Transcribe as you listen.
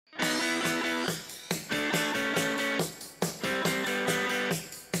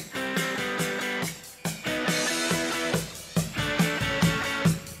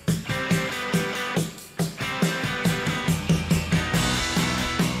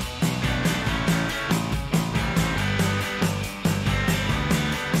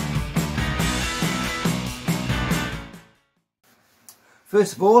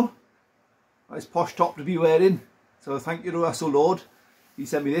First of all, nice posh top to be wearing, so thank you to us, O Lord. He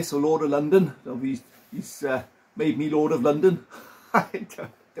sent me this, O Lord of London. So he's made me Lord of London. I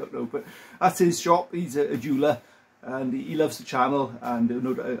don't know, but that's his shop. He's a jeweller, and he loves the channel, and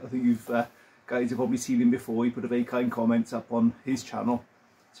I think you've guys have probably seen him before. He put a very kind comments up on his channel,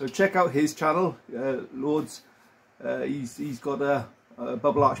 so check out his channel, Lords. He's got a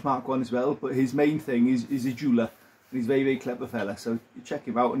bubble arch Mark 1 as well, but his main thing is a jeweller. He's a very, very clever fella, so you check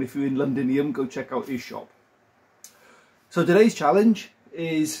him out, and if you're in Londonium, go check out his shop. So today's challenge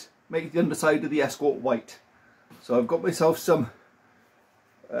is make the underside of the Escort white. So I've got myself some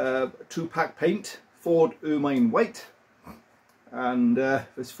 2-pack paint, Ford Ermine White, and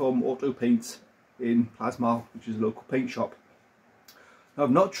it's from Auto Paints in Plasmal, which is a local paint shop. Now, I've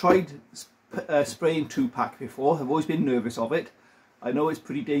not tried spraying 2-pack before. I've always been nervous of it. I know it's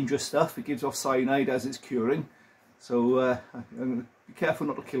pretty dangerous stuff. It gives off cyanide as it's curing. So I'm going to be careful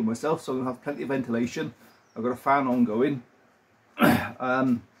not to kill myself, so I'm going to have plenty of ventilation. I've got a fan on going.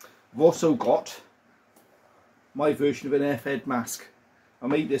 I've also got my version of an air-fed mask. I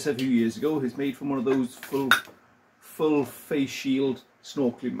made this a few years ago. It's made from one of those full face shield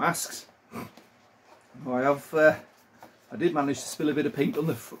snorkeling masks. I did manage to spill a bit of paint on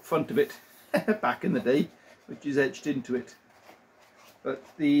the front of it back in the day, which is etched into it. But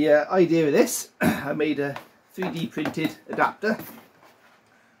the idea of this, I made a 3D printed adapter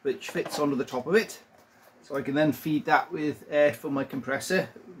which fits onto the top of it, so I can then feed that with air from my compressor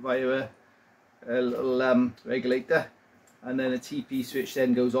via a little regulator, and then a TP switch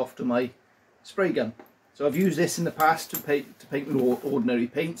then goes off to my spray gun. So I've used this in the past to paint with ordinary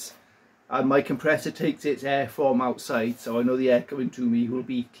paints, and my compressor takes its air from outside, so I know the air coming to me will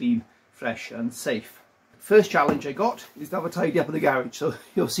be clean, fresh and safe. First challenge I got is to have a tidy up in the garage, so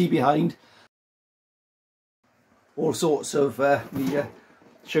you'll see behind all sorts of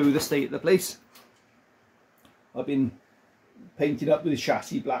show you the state of the place. I've been painting up with the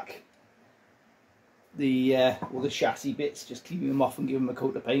chassis black, all the chassis bits, just cleaning them off and giving them a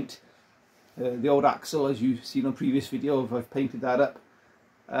coat of paint. The old axle, as you've seen on previous video, I've painted that up,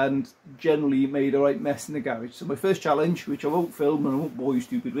 and generally made a right mess in the garage. So my first challenge, which I won't film and I won't bore you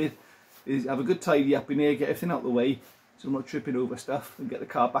stupid with, is have a good tidy up in here, get everything out of the way so I'm not tripping over stuff, and get the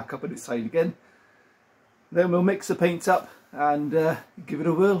car back up on its side again. Then we'll mix the paints up and give it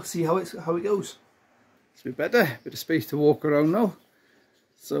a whirl, see how it goes. It's a bit better, bit of space to walk around now.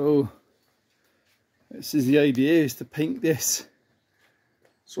 So this is the idea, is to paint this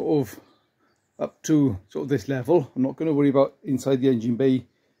sort of up to sort of this level. I'm not going to worry about inside the engine bay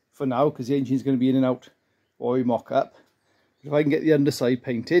for now, because the engine's going to be in and out while we mock up. But if I can get the underside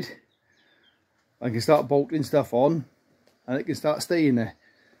painted, I can start bolting stuff on and it can start staying there.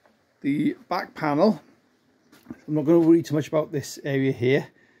 The back panel, I'm not going to worry too much about this area here.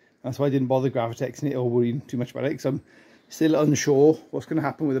 That's why I didn't bother Gravitexing it or worrying too much about it, because I'm still unsure what's going to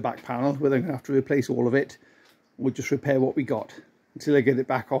happen with the back panel, whether I'm going to have to replace all of it or just repair what we got until I get it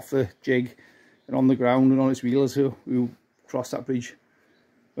back off the jig and on the ground and on its wheels. So we'll cross that bridge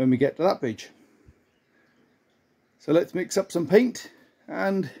when we get to that bridge. So let's mix up some paint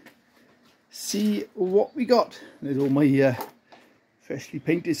and see what we got. There's all my freshly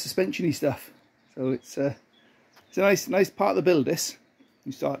painted suspension-y stuff. So it's a nice part of the build, this.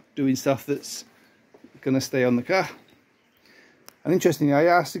 You start doing stuff that's going to stay on the car. And interestingly, I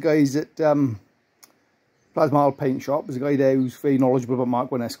asked the guys at Plasmal Paint Shop, there's a guy there who's very knowledgeable about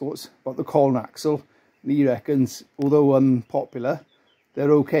Mark 1 Escorts, about the column axle, and he reckons, although unpopular,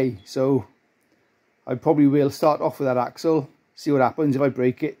 they're okay. So I probably will start off with that axle, see what happens. If I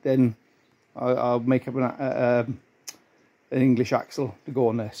break it, then I'll make up an English axle to go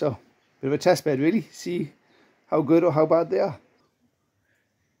on there. So bit of a test bed really, see how good or how bad they are.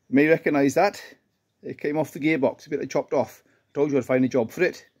 You may recognise that. It came off the gearbox, a bit chopped off. I told you I'd find a job for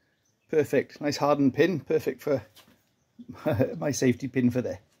it. Perfect, nice hardened pin, perfect for my safety pin for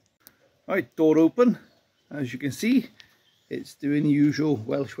there. Right, door open. As you can see, it's doing the usual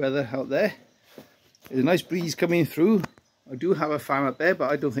Welsh weather out there. There's a nice breeze coming through. I do have a fan up there,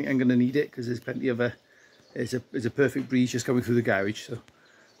 but I don't think I'm going to need it because there's plenty of there's a perfect breeze just coming through the garage. So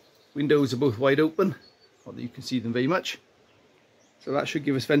windows are both wide open, not that you can see them very much. So that should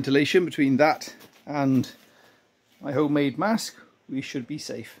give us ventilation. Between that and my homemade mask, we should be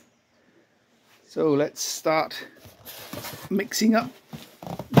safe. So let's start mixing up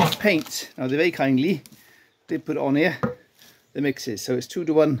the paint. Now they very kindly did put on here the mixes, so it's 2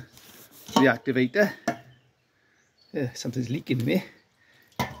 to 1 the activator. Something's leaking in here.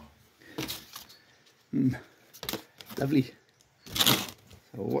 Lovely.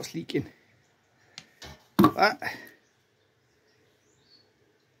 So what's leaking? That.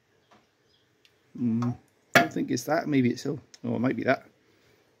 I don't think it's that. Maybe it's so. Oh, it might be that.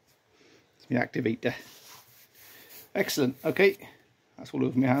 It's the activator. Excellent. Okay, that's all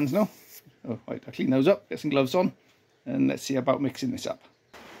over my hands now. Oh, right, I'll clean those up, get some gloves on, and let's see about mixing this up.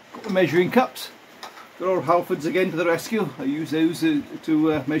 Got the measuring cups. Got our Halfords again to the rescue. I use those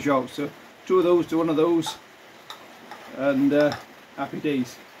to measure out. So 2 of those to 1 of those, and happy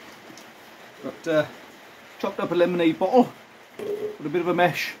days. Got chopped up a lemonade bottle with a bit of a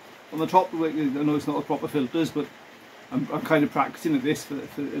mesh on the top. I know it's not the proper filters, but I'm kind of practicing at this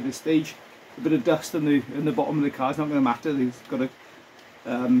at this stage. A bit of dust in the bottom of the car, it's not going to matter. It's got a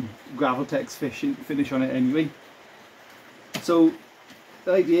Graveltex finish on it anyway. So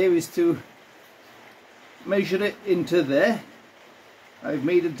the idea is to measure it into there. I've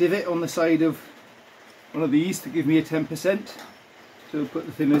made a divot on the side of one of these to give me a 10% to put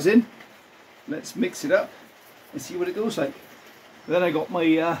the thinners in. Let's mix it up and see what it goes like. Then I got my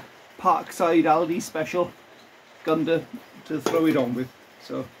Parkside Aldi special gun to throw it on with.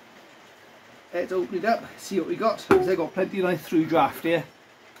 So let's open it up, see what we got. I've got plenty of nice through draft here,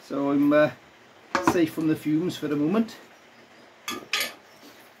 so I'm safe from the fumes for the moment.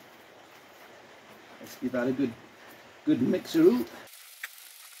 Let's give that a good mixer-oo.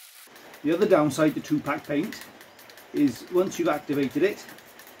 The other downside to 2-pack paint is once you've activated it,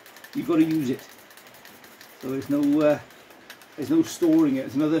 you've got to use it. So there's no storing it.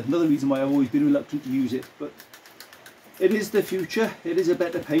 It's another reason why I've always been reluctant to use it. But it is the future. It is a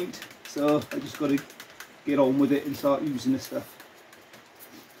better paint. So I just got to get on with it and start using this stuff.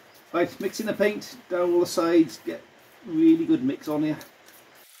 Right, mixing the paint down all the sides. Get really good mix on here.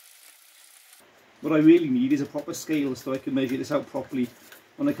 What I really need is a proper scale so I can measure this out properly.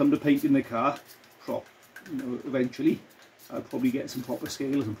 When I come to painting the car, eventually, I'll probably get some proper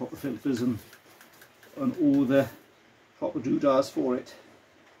scales and proper filters and all the proper doodads for it.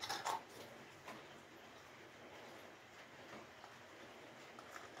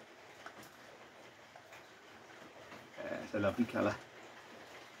 It's a lovely colour.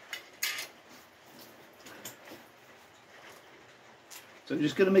 So I'm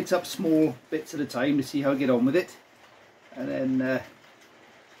just going to mix up small bits at a time to see how I get on with it, and then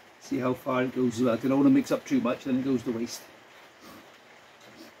see how far it goes as well. I don't want to mix up too much, then it goes to waste.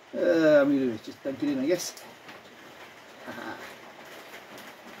 I'm going to just dunk it in, I guess.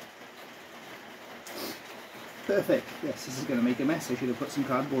 Perfect. Yes, this is going to make a mess. I should have put some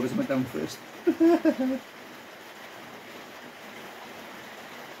cardboard as I went down first.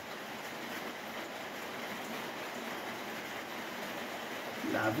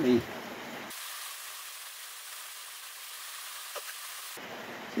 Lovely.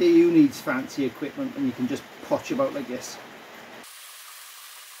 See, who needs fancy equipment when you can just potch about like this?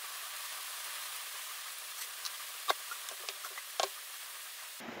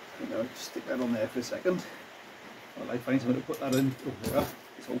 I'll just stick that on there for a second while I find something to put that in. Oh, there we are.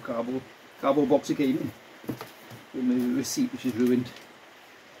 This whole cardboard box again with my receipt, which is ruined.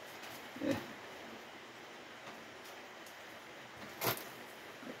 Yeah.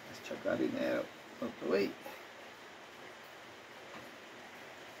 Let's chuck that in there, out the way.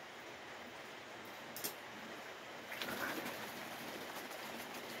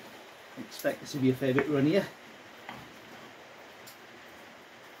 I expect this to be a fair bit runnier.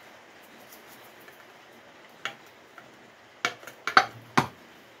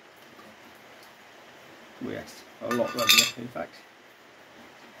 Oh yes, a lot runnier in fact.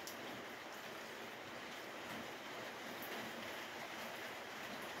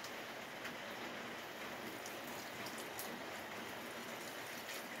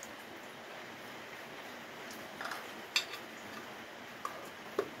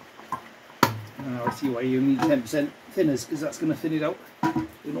 Now I see why you need 10% thinners, because that's going to thin it out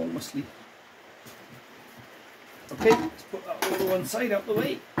enormously. Okay, let's put that over one side out the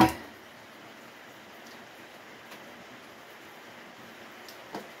way.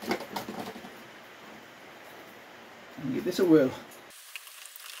 And give this a whirl.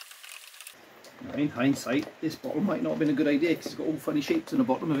 Now in hindsight, this bottle might not have been a good idea because it's got all funny shapes on the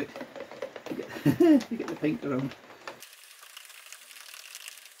bottom of it to get the paint around.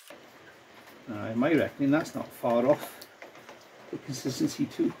 In my reckoning, that's not far off the consistency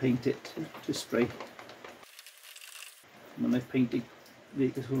to paint it to spray. When I've painted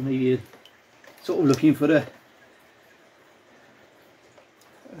vehicles, well, maybe sort of looking for a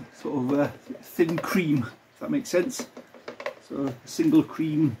sort of thin cream, if that makes sense. So a single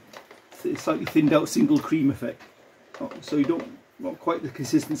cream, slightly thinned out single cream effect. So you don't, not quite the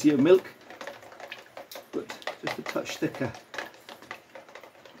consistency of milk, but just a touch thicker.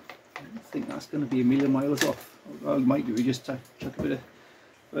 I think that's going to be a million miles off. All I might do is just chuck a bit of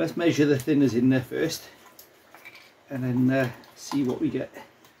Well, let's measure the thinners in there first and then see what we get.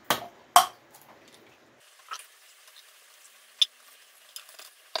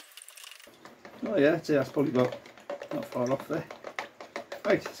 Oh yeah, I'd say that's probably about not far off there.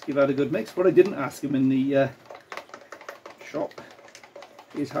 Right, let's give that a good mix. What I didn't ask him in the shop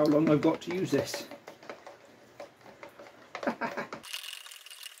is how long I've got to use this.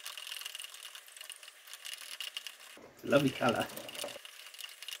 Lovely colour.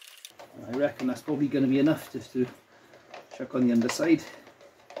 I reckon that's probably going to be enough just to chuck on the underside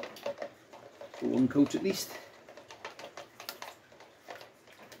for one coat at least.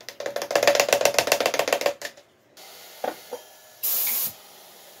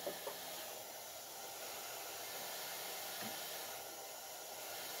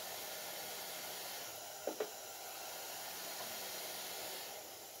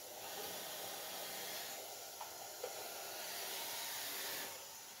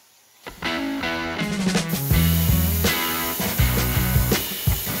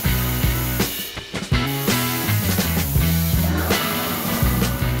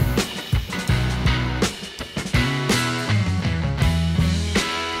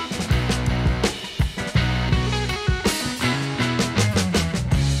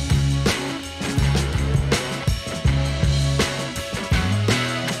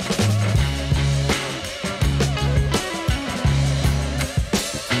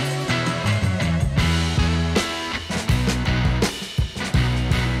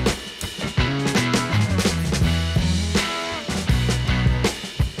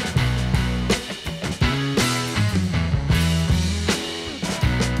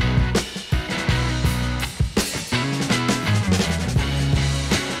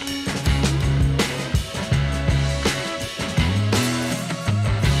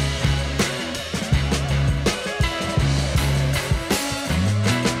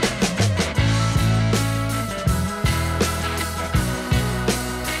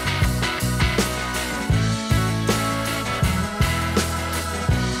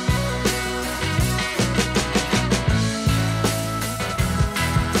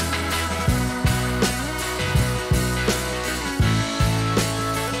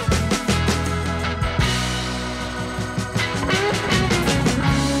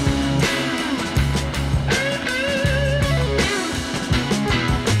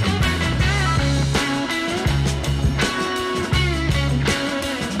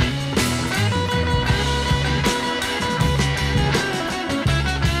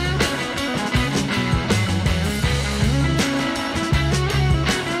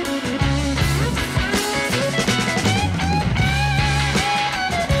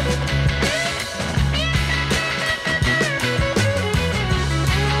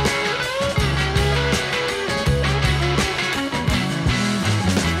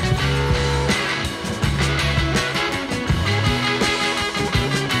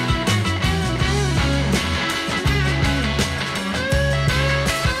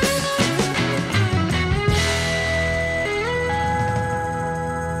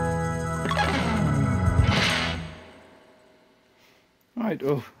 Right,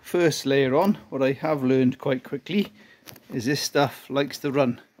 well, first layer on, what I have learned quite quickly is this stuff likes to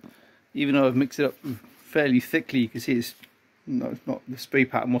run. Even though I've mixed it up fairly thickly, you can see it's not the spray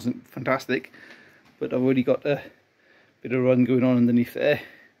pattern wasn't fantastic, but I've already got a bit of run going on underneath there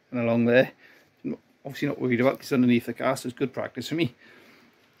and along there. Obviously not worried about because it's underneath the car, so it's good practice for me.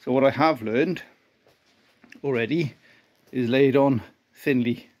 So what I have learned already is lay it on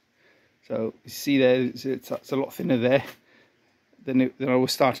thinly. So you see there, it's a lot thinner there than I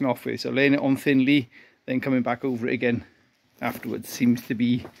was starting off with. So laying it on thinly, then coming back over it again afterwards seems to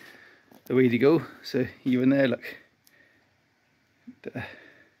be the way to go. So even there, look,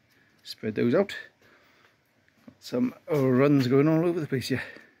 spread those out. Got some runs going all over the place here.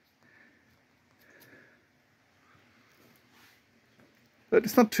 But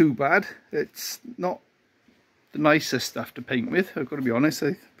it's not too bad. It's not the nicest stuff to paint with, I've got to be honest.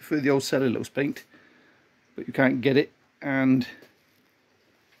 I prefer the old cellulose paint, but you can't get it, and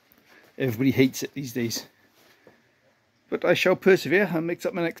everybody hates it these days. But I shall persevere and mix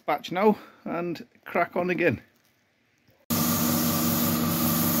up my next batch now and crack on again.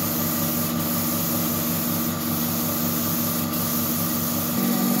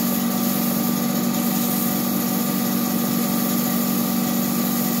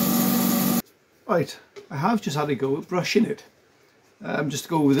 Right, I have just had a go at brushing it, just to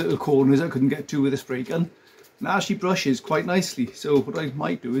go with the corners I couldn't get to with a spray gun. And it actually brushes quite nicely, so what I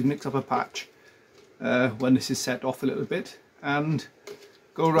might do is mix up a patch when this is set off a little bit and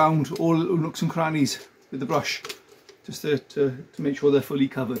go around all little nooks and crannies with the brush just to make sure they're fully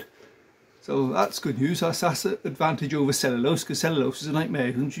covered. So that's good news. That's an advantage over cellulose, because cellulose is a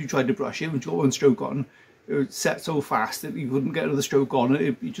nightmare. Once you tried to brush it, once you got one stroke on, it would set so fast that you wouldn't get another stroke on it.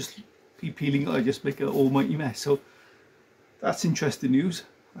 It'd be just be peeling, I just make an almighty mess. So that's interesting news.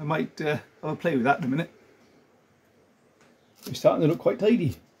 I might have a play with that in a minute. It's starting to look quite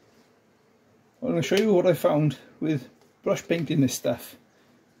tidy. I'm going to show you what I found with brush painting this stuff.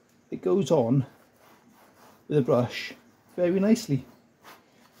 It goes on with a brush very nicely.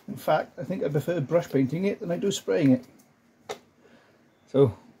 In fact, I think I prefer brush painting it than I do spraying it.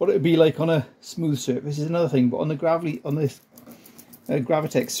 So what it would be like on a smooth surface is another thing, but on this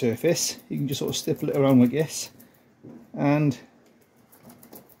Gravitex surface, you can just sort of stipple it around like this, and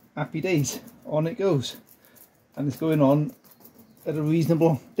happy days, on it goes. And it's going on at a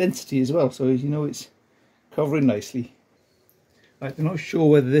reasonable density as well, so you know it's covering nicely. Right, I'm not sure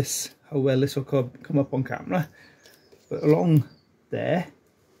whether how well this will come up on camera, but along there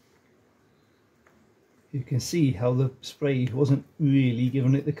you can see how the spray wasn't really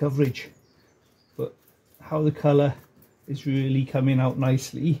giving it the coverage, but how the colour is really coming out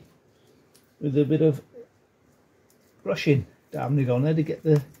nicely with a bit of brushing, dabbing it on there to get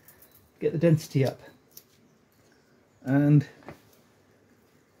the density up. And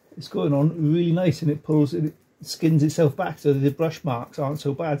it's going on really nice, and it skins itself back so that the brush marks aren't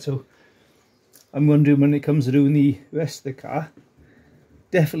so bad. So I'm wondering, when it comes to doing the rest of the car,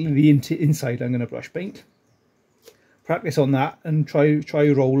 definitely the inside I'm going to brush paint. Practice on that and try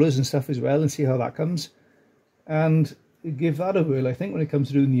rollers and stuff as well, and see how that comes, and give that a whirl, I think, when it comes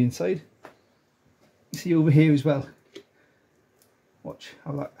to doing the inside. You see over here as well, watch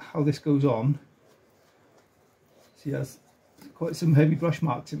how this goes on. See, there's quite some heavy brush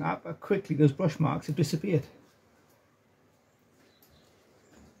marks in that, but quickly those brush marks have disappeared.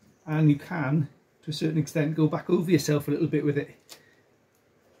 And you can, to a certain extent, go back over yourself a little bit with it,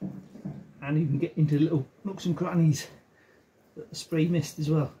 and you can get into little nooks and crannies that the spray missed as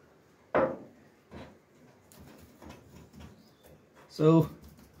well. So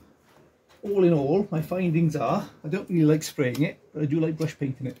all in all, my findings are, I don't really like spraying it, but I do like brush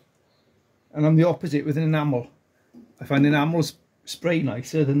painting it. And I'm the opposite with an enamel. I find enamels spray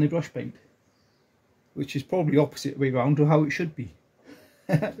nicer than they brush paint, which is probably opposite way round to how it should be.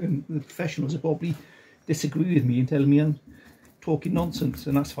 And the professionals will probably disagree with me and tell me I'm talking nonsense,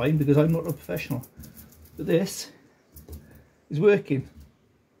 and that's fine, because I'm not a professional. But this is working.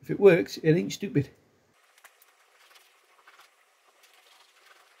 If it works, it ain't stupid.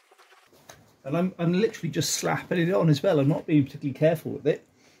 And I'm literally just slapping it on as well. I'm not being particularly careful with it,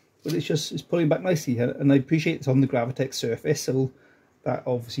 but it's pulling back nicely, and I appreciate it's on the Gravitex surface, so that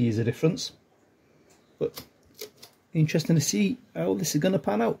obviously is a difference. But interesting to see how this is going to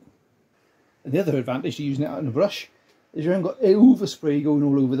pan out. And the other advantage to using it out in a brush is you haven't got overspray going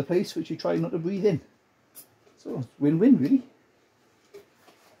all over the place, which you try not to breathe in. So it's win-win, really.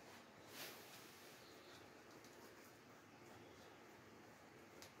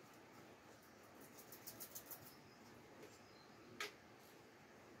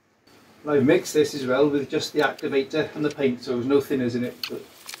 And I've mixed this as well with just the activator and the paint, so there's no thinners in it, but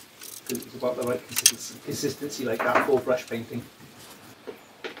it's about the right consistency like that for brush painting.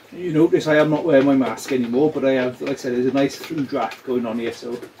 You notice I am not wearing my mask anymore, but I have, like I said, there's a nice through draft going on here,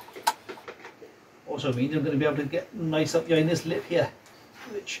 so also means I'm going to be able to get nice up behind this lip here,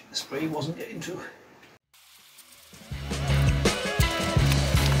 which the spray wasn't getting to.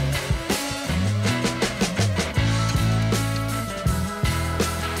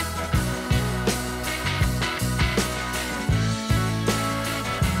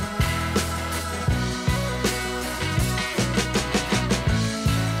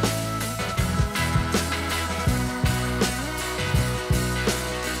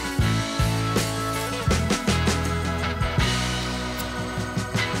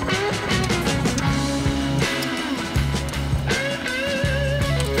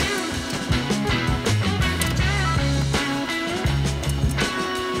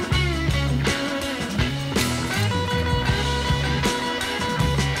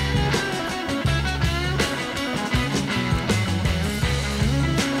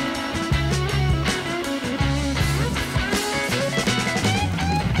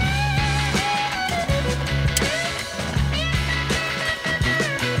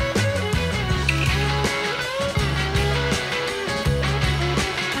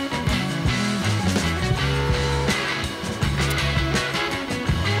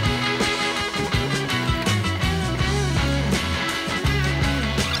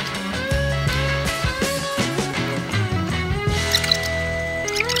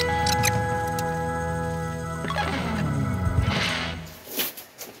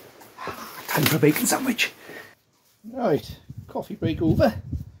 for a bacon sandwich. Right, coffee break over.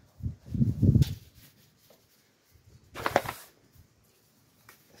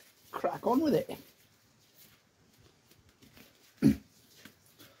 Crack on with it.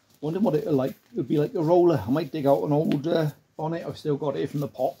 Wondering what it'll like. It'll be like a roller. I might dig out an old bonnet. I've still got it from the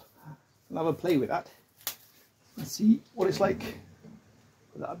pop and have a play with that and see what it's like.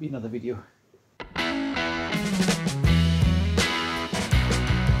 But that'll be another video.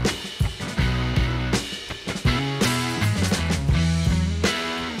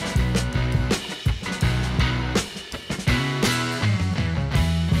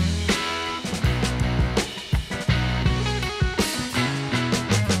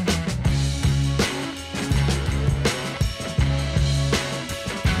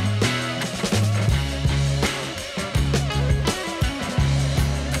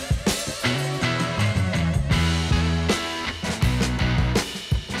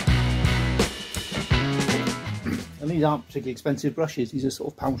 And these aren't particularly expensive brushes, these are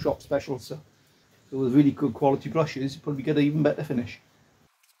sort of pound shop specials, so with really good quality brushes you probably get an even better finish.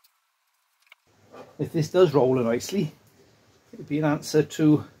 If this does roll nicely, it'd be an answer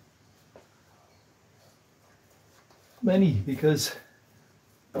to many, because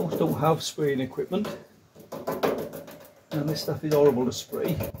most don't have spraying equipment and this stuff is horrible to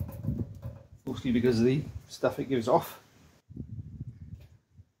spray, mostly because of the stuff it gives off.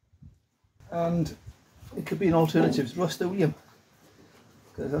 And it could be an alternative to Rust-Oleum,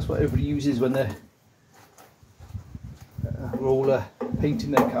 because that's what everybody uses when they're roller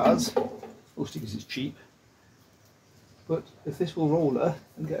painting their cars, mostly because it's cheap. But if this will roller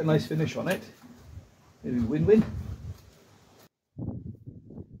and get a nice finish on it, maybe win-win.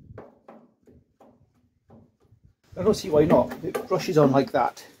 I don't see why not. If it brushes on like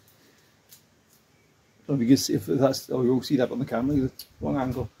that, I don't know if you can see, if that's, oh, you'll see that on the camera, the wrong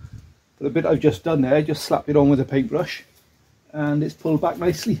angle. But the bit I've just done there, I just slapped it on with a paintbrush and it's pulled back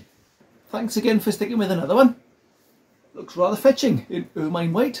nicely. Thanks again for sticking with another one. Looks rather fetching in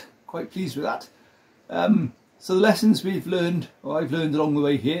ermine white, quite pleased with that. So the lessons we've learned, or I've learned along the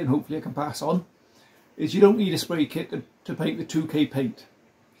way here, and hopefully I can pass on, is you don't need a spray kit to paint the 2K paint.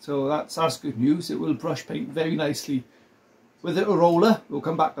 So that's good news. It will brush paint very nicely. With a roller, we'll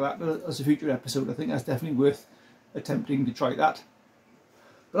come back to that as a future episode. I think that's definitely worth attempting to try that.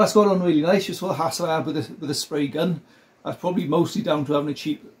 But that's gone on really nice. Just what the hassle I had with a spray gun. That's probably mostly down to having a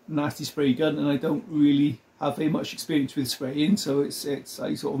cheap, nasty spray gun, and I don't really have very much experience with spraying, so I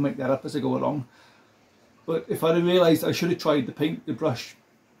sort of make that up as I go along. But if I'd have realised I should have tried the brush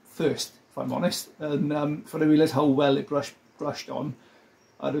first, if I'm honest, and if I'd have realised how well it brushed on,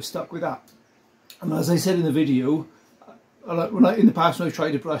 I'd have stuck with that. And as I said in the video, in the past when I've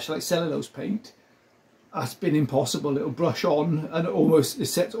tried to brush like cellulose paint, that's been impossible. It'll brush on and it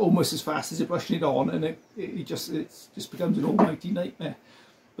sets almost as fast as you're brushing it on, and it just becomes an almighty nightmare.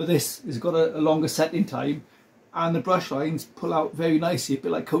 But this has got a longer setting time, and the brush lines pull out very nicely, a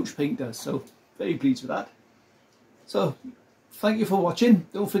bit like coach paint does, so very pleased with that. So thank you for watching.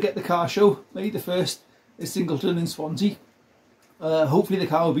 Don't forget the car show, May the 1st, in Singleton in Swansea. Hopefully the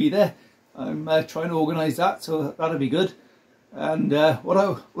car will be there. I'm trying to organise that, so that'll be good. And what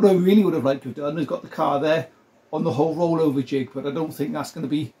I really would have liked to have done is got the car there on the whole rollover jig, but I don't think that's going to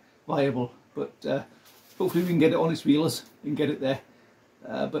be viable. But hopefully we can get it on its wheels and get it there.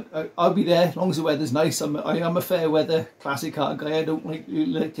 But I'll be there as long as the weather's nice. I am a fair weather classic car guy. I don't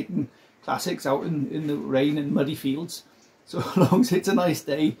like taking classics out in the rain and muddy fields. So as long as it's a nice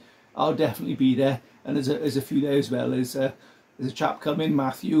day, I'll definitely be there. And there's a few there as well. There's a chap coming,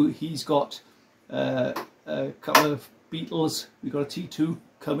 Matthew. He's got a couple of Beetles. We've got a T2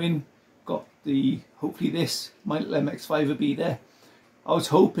 coming. Got hopefully this my little MX5 will be there. I was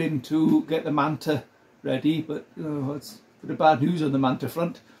hoping to get the Manta ready, but you know, it's a bit of bad news on the Manta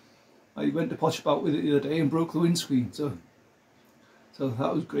front. I went to posh about with it the other day and broke the windscreen, so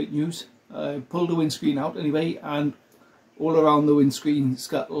that was great news. I pulled the windscreen out anyway, and all around the windscreen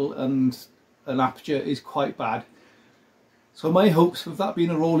scuttle and an aperture is quite bad. So my hopes of that being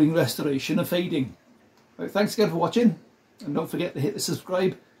a rolling restoration are fading. Right, thanks again for watching, and don't forget to hit the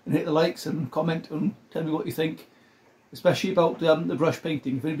subscribe and hit the likes and comment and tell me what you think, especially about the brush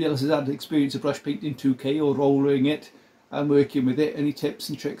painting. If anybody else has had experience of brush painting 2K or rollering it and working with it, any tips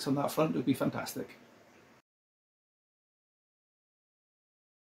and tricks on that front would be fantastic.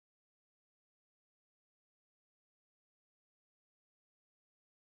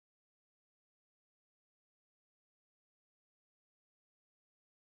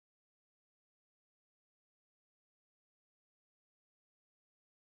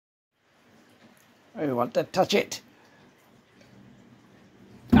 I want to touch it.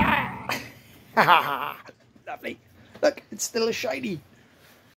 Ah! Ha ha ha! Lovely. Look, it's still a shiny.